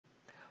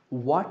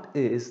What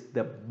is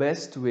the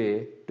best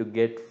way to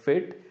get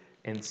fit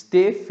and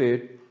stay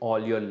fit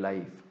all your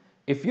life?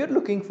 If you're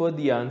looking for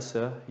the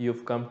answer,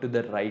 you've come to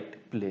the right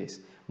place.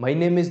 My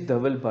name is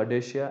Dhaval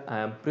Bhadeshiya. I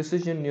am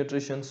Precision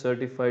Nutrition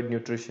Certified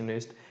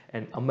Nutritionist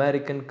and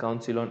American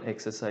Council on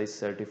Exercise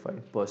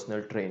Certified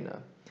Personal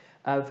Trainer.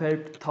 I've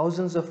helped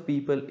thousands of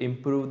people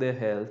improve their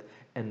health,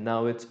 and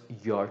now it's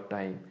your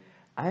time.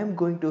 I am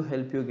going to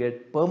help you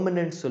get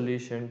permanent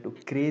solution to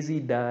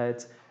crazy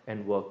diets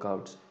and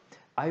workouts.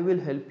 I will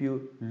help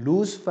you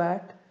lose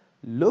fat,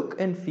 look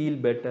and feel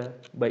better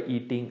by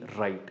eating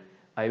right.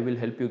 I will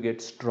help you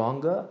get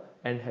stronger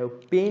and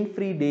have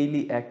pain-free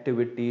daily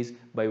activities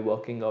by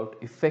working out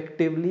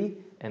effectively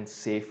and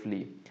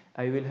safely.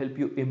 I will help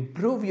you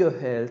improve your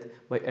health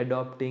by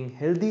adopting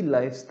healthy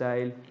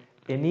lifestyle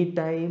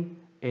anytime,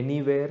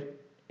 anywhere,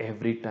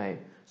 every time.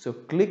 So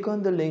click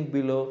on the link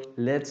below,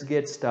 let's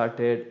get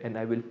started, and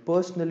I will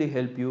personally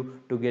help you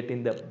to get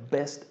in the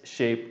best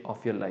shape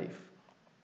of your life.